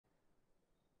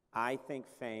I think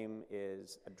fame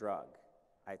is a drug.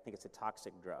 I think it's a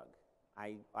toxic drug.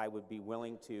 I would be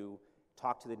willing to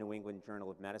talk to the New England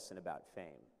Journal of Medicine about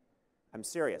fame. I'm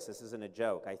serious, this isn't a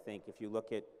joke. I think if you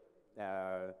look at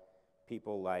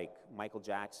people like Michael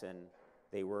Jackson,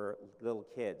 they were little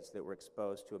kids that were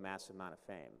exposed to a massive amount of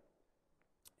fame.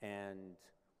 And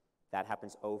that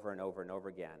happens over and over and over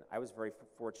again. I was very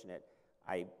fortunate.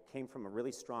 I came from a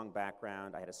really strong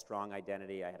background. I had a strong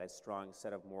identity. I had a strong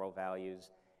set of moral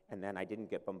values. And then I didn't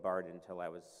get bombarded until I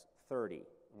was 30.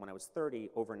 When I was 30,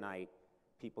 overnight,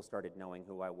 people started knowing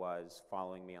who I was,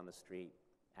 following me on the street,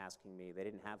 asking me. They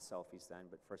didn't have selfies then,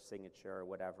 but for signature or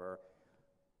whatever.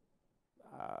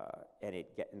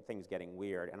 And things getting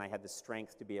weird. And I had the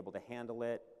strength to be able to handle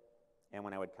it. And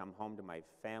when I would come home to my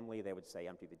family, they would say,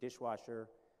 empty the dishwasher.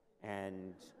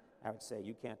 And I would say,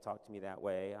 you can't talk to me that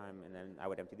way. And then I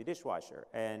would empty the dishwasher.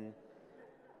 And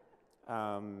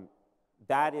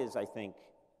that is, I think,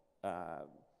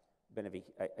 been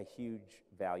a huge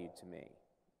value to me.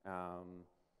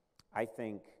 I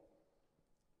think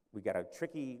we got a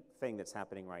tricky thing that's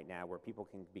happening right now where people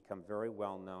can become very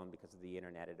well known because of the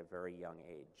internet at a very young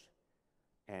age.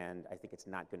 And I think it's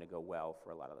not going to go well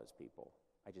for a lot of those people.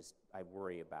 I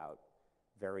worry about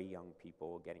very young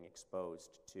people getting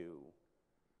exposed to,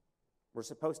 we're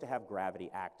supposed to have gravity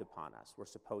act upon us. We're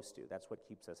supposed to. That's what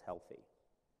keeps us healthy.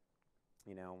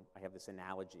 You know, I have this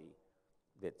analogy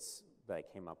that I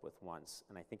came up with once,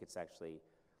 and I think it's actually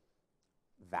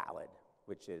valid,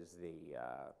 which is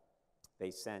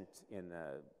they sent in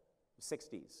the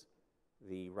 60s,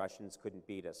 the Russians couldn't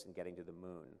beat us in getting to the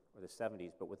moon, or the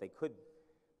 70s, but what they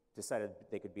decided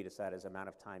they could beat us at is amount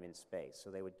of time in space. So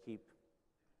they would keep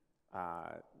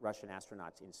Russian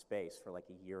astronauts in space for like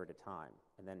a year at a time,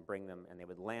 and then bring them, and they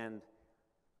would land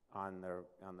on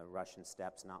the Russian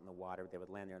steppes, not in the water. They would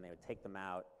land there, and they would take them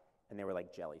out, and they were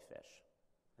like jellyfish.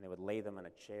 And they would lay them in a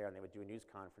chair, and they would do a news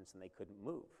conference, and they couldn't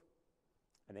move.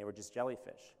 And they were just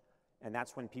jellyfish. And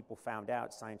that's when people found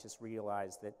out, scientists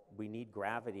realized that we need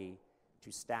gravity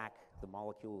to stack the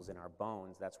molecules in our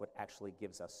bones. That's what actually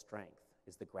gives us strength,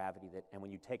 is the gravity that, and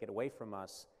when you take it away from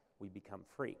us, we become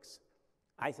freaks.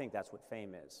 I think that's what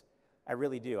fame is. I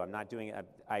really do. I'm not doing it.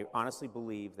 I honestly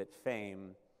believe that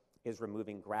fame is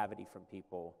removing gravity from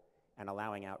people and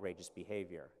allowing outrageous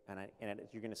behavior. And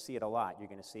you're going to see it a lot. You're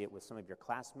going to see it with some of your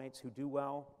classmates who do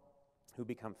well, who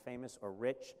become famous or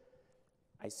rich.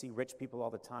 I see rich people all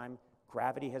the time.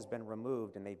 Gravity has been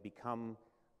removed, and they've become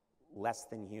less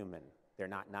than human. They're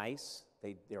not nice.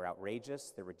 They're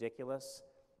outrageous. They're ridiculous.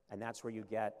 And that's where you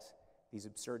get these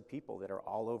absurd people that are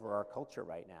all over our culture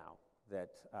right now that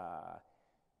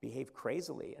behave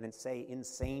crazily and then say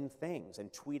insane things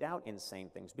and tweet out insane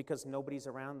things because nobody's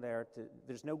around there.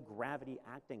 There's no gravity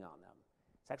acting on them.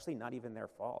 It's actually not even their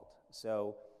fault.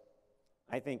 So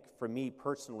I think for me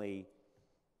personally,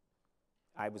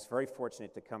 I was very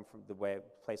fortunate to come from the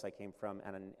place I came from,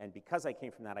 and because I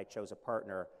came from that, I chose a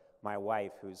partner, my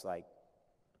wife, who's like,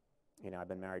 you know, I've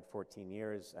been married 14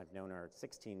 years, I've known her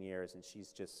 16 years, and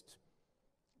she's just,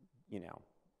 you know,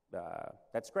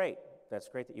 that's great. That's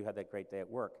great that you had that great day at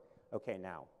work. Okay,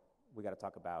 now, we got to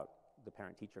talk about the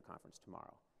parent-teacher conference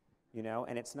tomorrow, you know?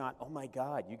 And it's not, oh my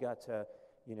God, you got to,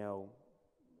 you know,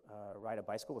 ride a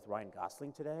bicycle with Ryan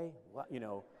Gosling today? What, you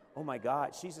know, oh my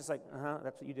God. She's just like,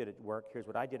 that's what you did at work. Here's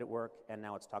what I did at work. And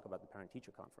now let's talk about the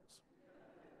parent-teacher conference.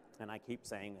 And I keep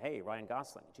saying, hey, Ryan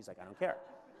Gosling. And she's like, I don't care.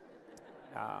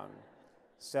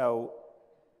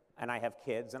 And I have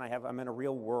kids, and I'm in a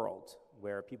real world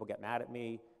where people get mad at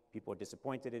me, people are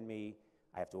disappointed in me,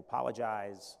 I have to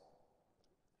apologize.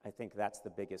 I think that's the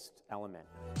biggest element.